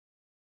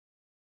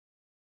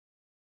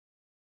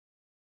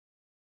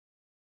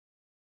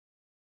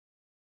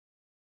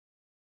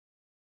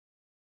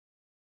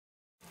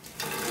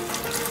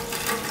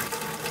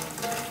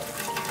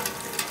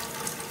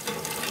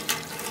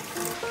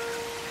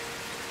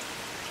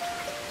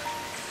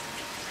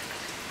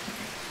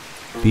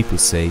People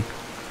say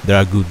there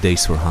are good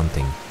days for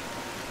hunting,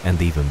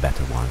 and even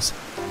better ones.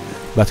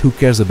 But who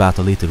cares about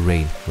a little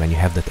rain when you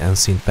have that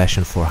unseen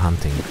passion for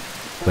hunting,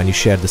 when you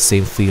share the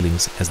same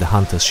feelings as the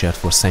hunters shared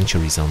for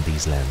centuries on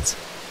these lands?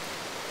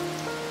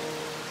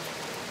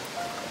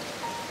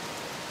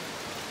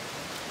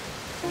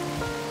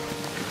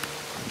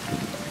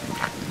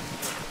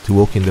 To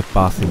walk in the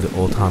path with the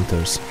old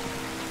hunters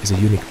is a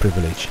unique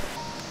privilege,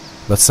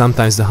 but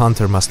sometimes the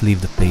hunter must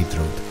leave the paved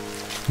road,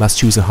 must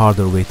choose a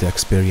harder way to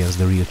experience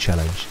the real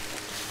challenge,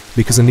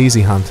 because an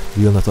easy hunt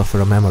will not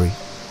offer a memory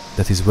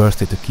that is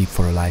worth it to keep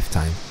for a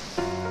lifetime.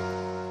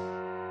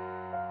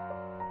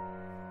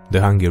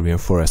 The Hungarian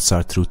forests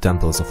are true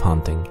temples of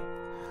hunting.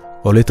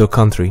 Our little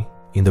country,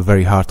 in the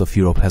very heart of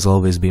Europe, has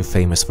always been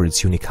famous for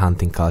its unique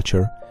hunting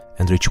culture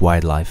and rich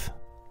wildlife.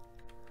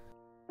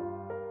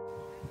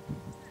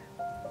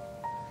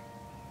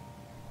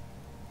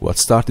 What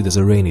started as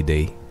a rainy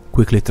day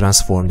quickly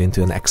transformed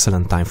into an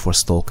excellent time for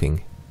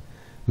stalking.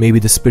 Maybe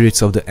the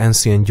spirits of the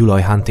ancient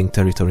Gyulaj hunting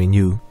territory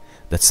knew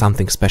that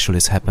something special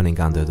is happening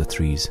under the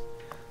trees,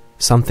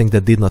 something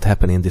that did not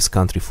happen in this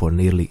country for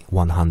nearly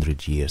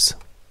 100 years.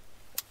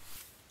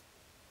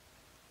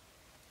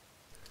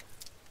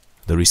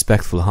 The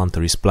respectful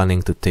hunter is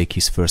planning to take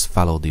his first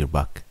fallow deer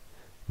buck,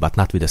 but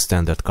not with a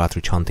standard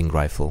cartridge hunting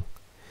rifle.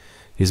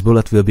 His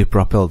bullet will be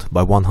propelled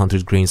by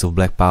 100 grains of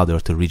black powder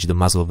to reach the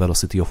muzzle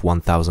velocity of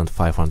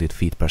 1,500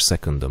 feet per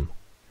second.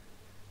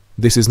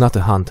 This is not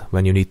a hunt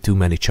when you need too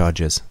many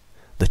charges.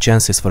 The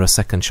chances for a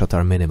second shot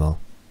are minimal.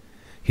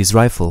 His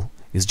rifle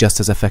is just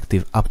as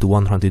effective up to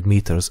 100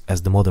 meters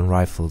as the modern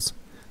rifles,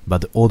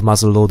 but the old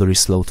muzzleloader is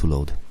slow to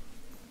load.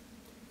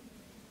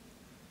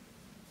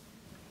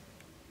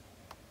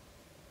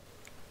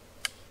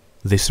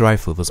 This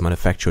rifle was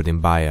manufactured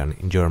in Bayern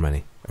in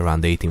Germany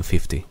around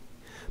 1850,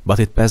 but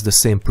it passed the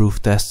same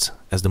proof tests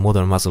as the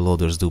modern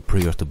muzzleloaders do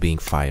prior to being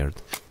fired.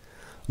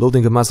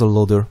 Loading a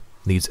muzzleloader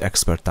needs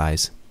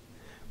expertise.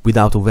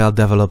 Without a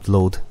well-developed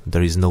load,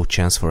 there is no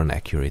chance for an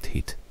accurate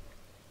hit.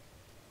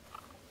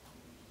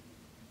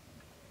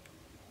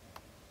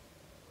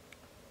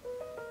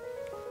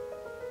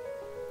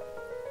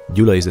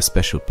 Gyulaj is a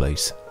special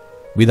place.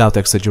 Without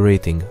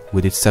exaggerating,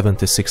 with its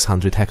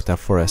 7,600-hectare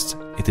forest,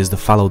 it is the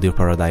fallow deer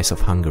paradise of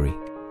Hungary.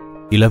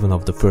 11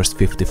 of the first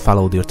 50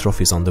 fallow deer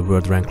trophies on the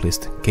world rank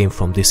list came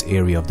from this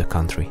area of the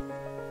country.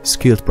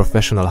 Skilled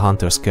professional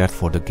hunters cared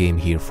for the game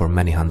here for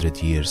many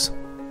hundred years.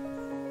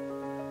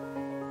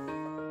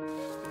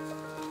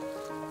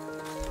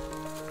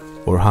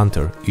 Our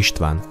hunter,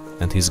 István,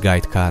 and his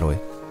guide Károly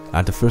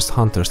are the first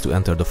hunters to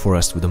enter the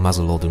forest with a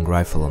muzzle-loading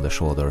rifle on the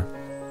shoulder.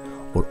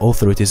 Our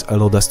authorities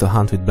allowed us to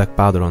hunt with black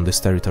powder on these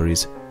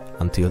territories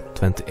until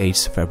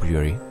 28th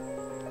February.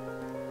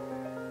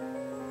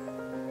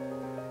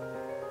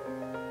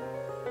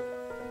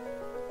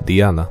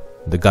 Diana,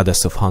 the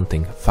goddess of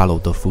hunting,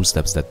 followed our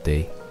footsteps that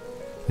day.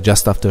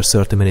 Just after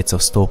 30 minutes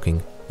of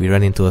stalking, we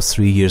ran into a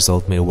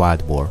 3-year-old male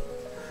wild boar.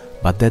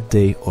 But that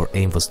day our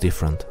aim was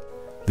different.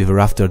 We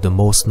were after the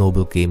most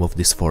noble game of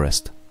this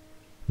forest,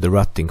 the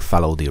rutting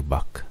fallow deer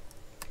buck.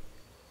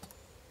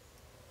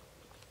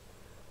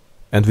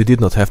 And we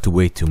did not have to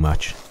wait too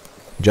much.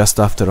 Just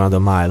after around a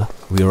mile,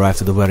 we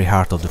arrived at the very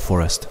heart of the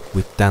forest,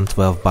 with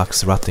 10-12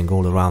 bucks rutting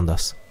all around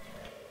us.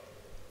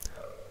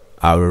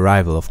 Our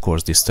arrival of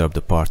course disturbed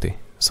the party,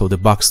 so the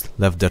bucks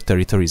left their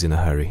territories in a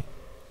hurry.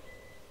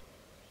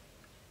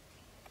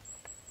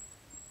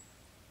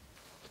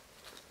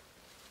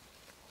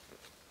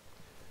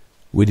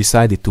 We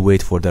decided to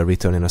wait for their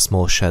return in a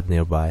small shed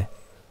nearby,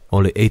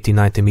 only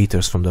 80-90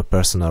 meters from their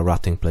personal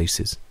rutting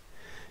places.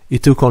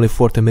 It took only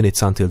 40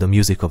 minutes until the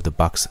music of the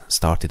bucks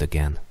started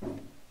again.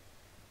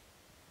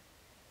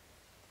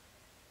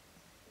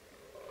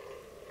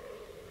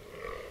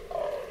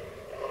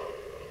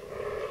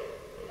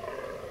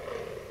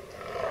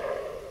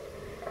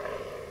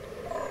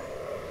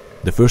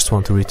 The first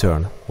one to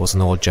return was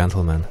an old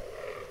gentleman.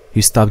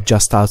 He stopped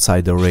just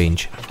outside the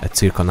range at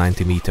circa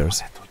 90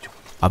 meters,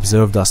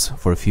 observed us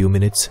for a few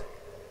minutes,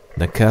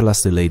 then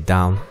carelessly laid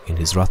down in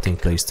his rutting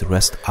place to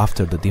rest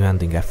after the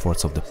demanding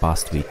efforts of the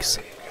past weeks.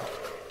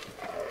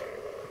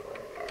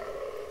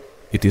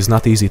 It is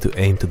not easy to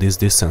aim to this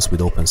distance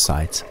with open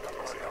sights.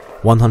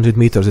 100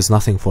 meters is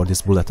nothing for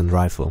this bullet and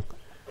rifle,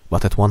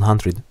 but at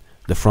 100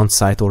 the front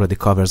sight already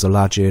covers a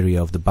large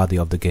area of the body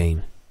of the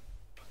game.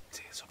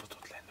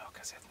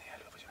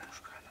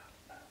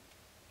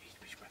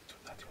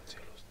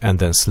 And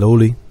then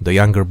slowly the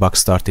younger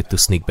bucks started to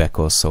sneak back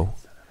also.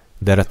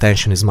 Their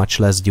attention is much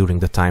less during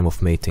the time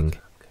of mating,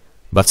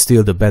 but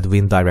still the bad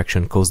wind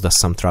direction caused us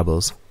some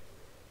troubles.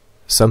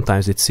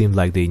 Sometimes it seemed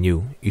like they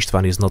knew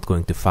István is not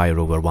going to fire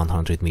over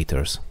 100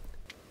 meters.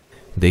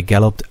 They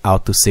galloped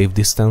out to safe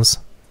distance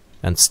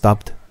and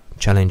stopped,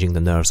 challenging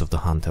the nerves of the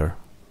hunter.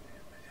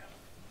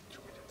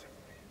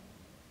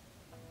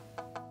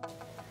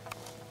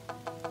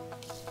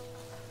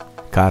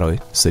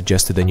 Károly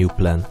suggested a new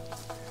plan.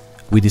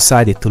 We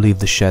decided to leave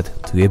the shed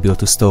to be able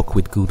to stalk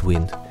with good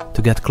wind,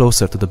 to get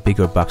closer to the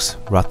bigger bucks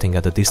rutting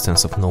at a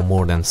distance of no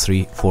more than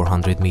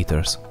 300-400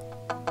 meters.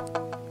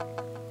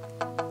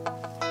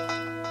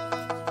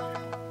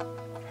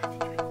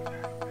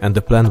 And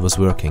the plan was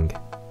working.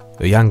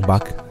 A young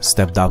buck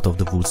stepped out of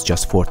the woods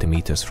just 40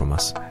 meters from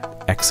us.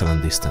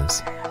 Excellent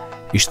distance.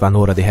 István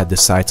already had the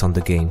sights on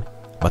the game,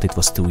 but it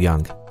was too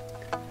young.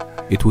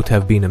 It would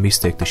have been a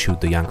mistake to shoot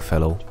the young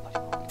fellow.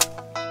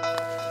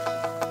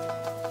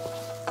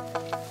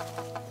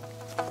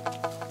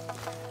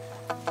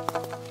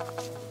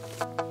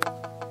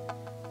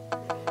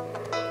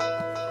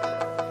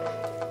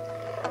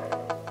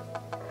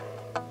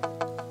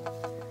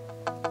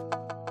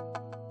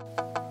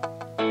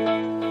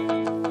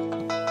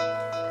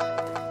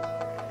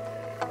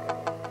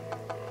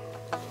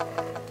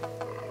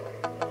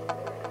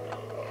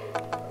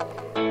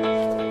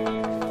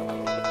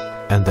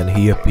 And then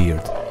he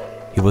appeared.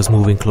 He was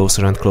moving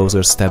closer and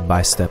closer step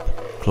by step,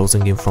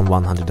 closing in from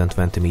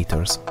 120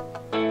 meters.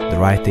 The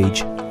right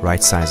age,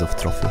 right size of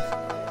trophy.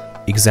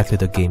 Exactly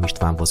the game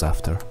István was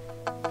after.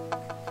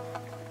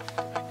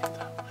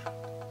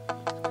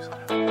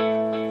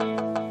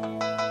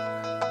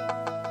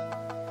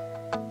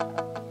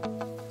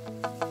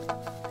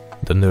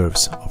 The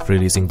nerves of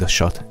releasing the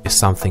shot is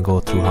something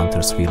all true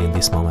hunters feel in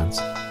these moments.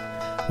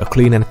 A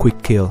clean and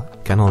quick kill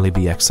can only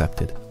be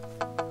accepted.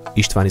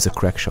 István is a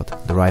crack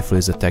shot, the rifle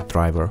is a tech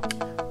driver,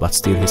 but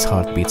still his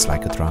heart beats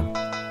like a drum.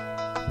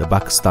 The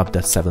buck stopped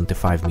at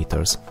 75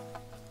 meters.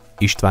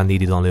 István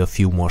needed only a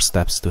few more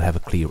steps to have a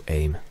clear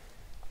aim.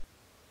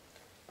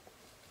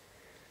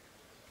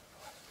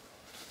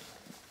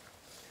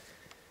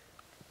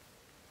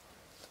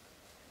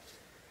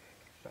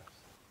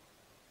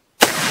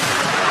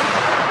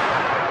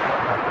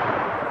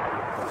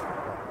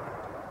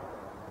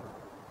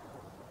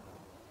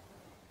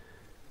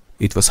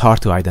 It was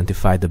hard to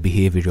identify the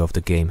behavior of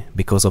the game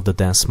because of the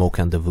dense smoke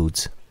and the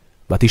woods,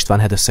 but István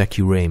had a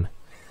secure aim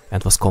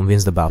and was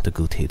convinced about a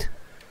good hit.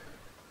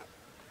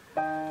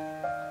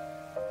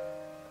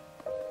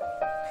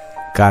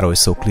 Károly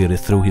saw clearly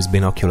through his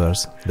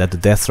binoculars that the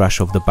death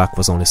rush of the buck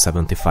was only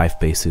 75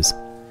 paces.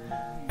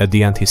 At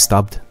the end he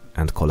stopped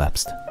and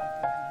collapsed.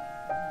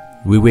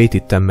 We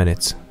waited 10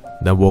 minutes,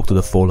 then walked to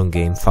the fallen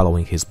game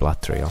following his blood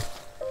trail.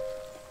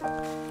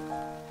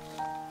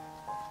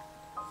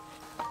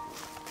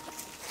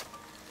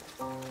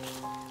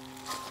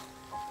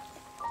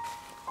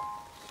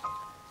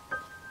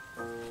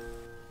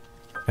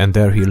 And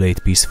there he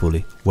laid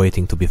peacefully,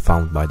 waiting to be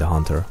found by the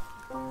hunter.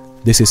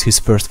 This is his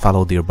first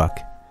fallow deer buck,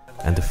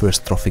 and the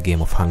first trophy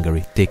game of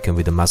Hungary taken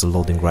with a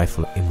muzzle-loading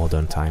rifle in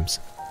modern times.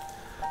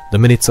 The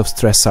minutes of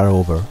stress are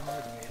over.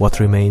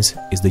 What remains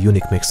is the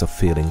unique mix of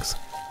feelings.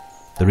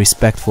 The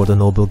respect for the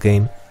noble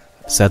game,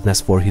 sadness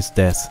for his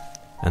death,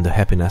 and the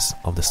happiness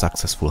of the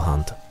successful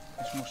hunt.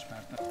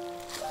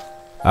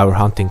 Our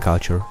hunting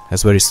culture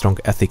has very strong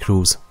ethic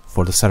rules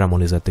for the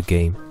ceremonies at the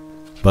game,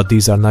 but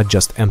these are not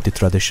just empty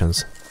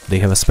traditions. They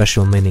have a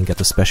special meaning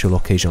at a special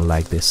occasion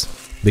like this,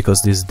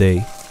 because this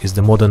day is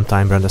the modern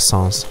time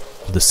renaissance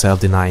of the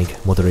self-denying,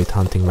 moderate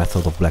hunting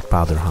method of black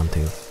powder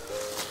hunting.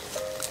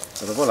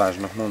 A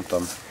Balázsnak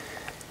mondtam,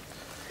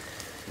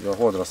 hogy a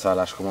holdra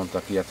szálláskor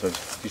mondtak ilyet, hogy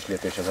kis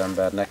lépés az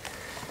embernek,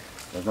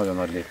 ez nagyon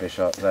nagy lépés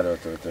az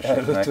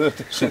erőtöltőseknek.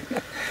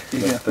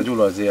 Igen. A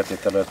Gyulaj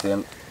ZRT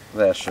területén az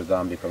első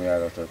dámbik, ami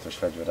erőtöltős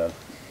fegyverrel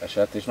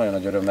esett, és nagyon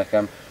nagy öröm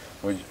nekem,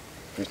 hogy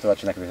Kriszta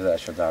bácsi neked az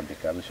első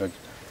dámbikám, úgyhogy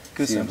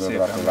köszönöm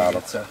szépen még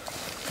egyszer.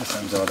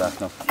 Köszönöm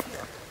Gyulajnak.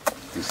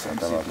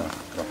 Tiszteltem adnak.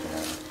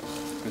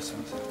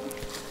 Köszönöm szépen.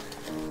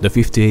 The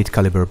 58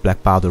 caliber black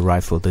powder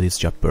rifle did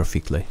its job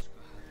perfectly.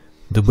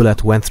 The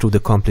bullet went through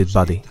the complete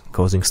body,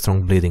 causing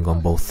strong bleeding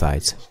on both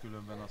sides.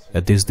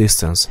 At this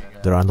distance,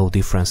 there are no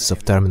differences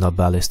of terminal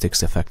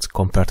ballistics effects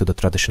compared to the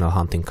traditional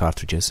hunting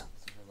cartridges.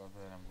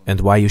 And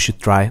why you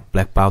should try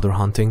black powder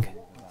hunting?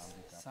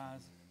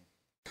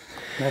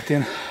 Mert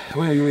én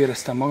olyan jól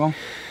éreztem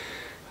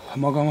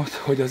magamat,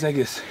 hogy az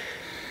egész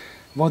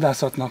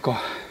vadászatnak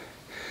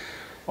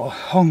a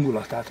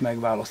hangulatát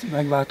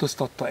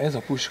megváltoztatta ez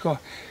a puska,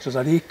 és az a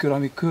légkör,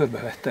 ami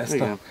körbevette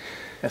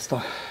ezt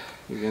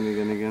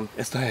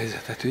a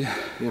helyzetet, ugye?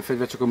 Ilyen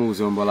fegyvert csak a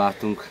múzeumban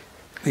látunk.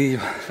 Így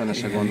van. Fene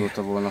se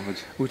gondolta volna,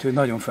 hogy... Úgyhogy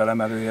nagyon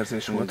felemelő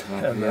érzés volt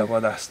ebben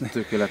vadászni.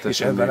 Tökéletesen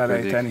és ebben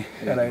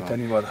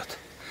elejteni vadat.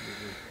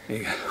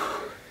 Igen.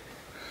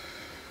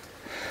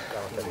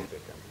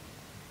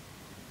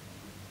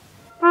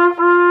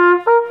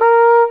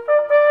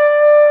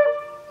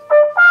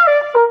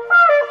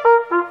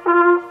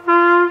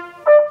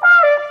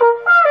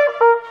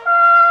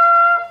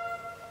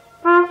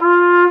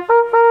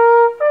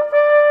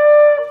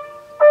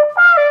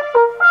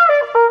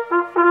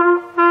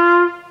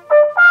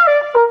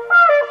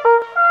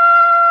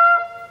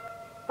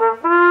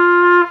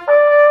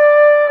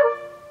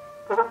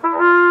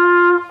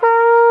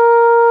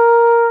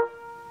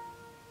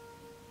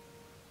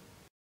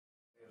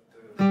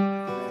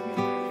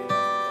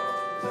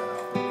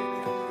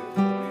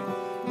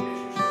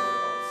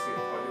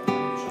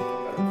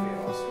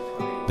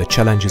 The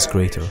challenge is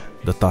greater,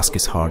 the task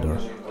is harder,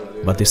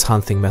 but this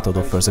hunting method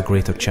offers a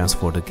greater chance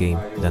for the game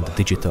than the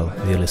digital,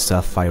 nearly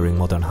self-firing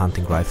modern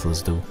hunting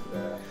rifles do.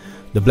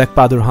 The black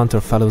powder hunter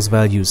follows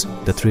values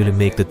that really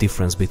make the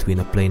difference between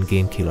a plain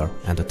game killer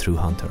and a true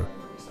hunter.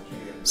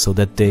 So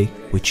that day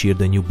we cheered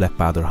the new black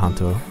powder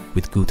hunter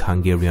with good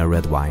Hungarian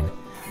red wine,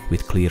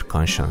 with clear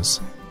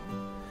conscience.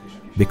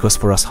 Because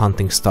for us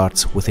hunting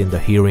starts within the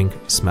hearing,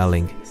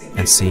 smelling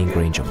and seeing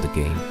range of the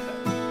game.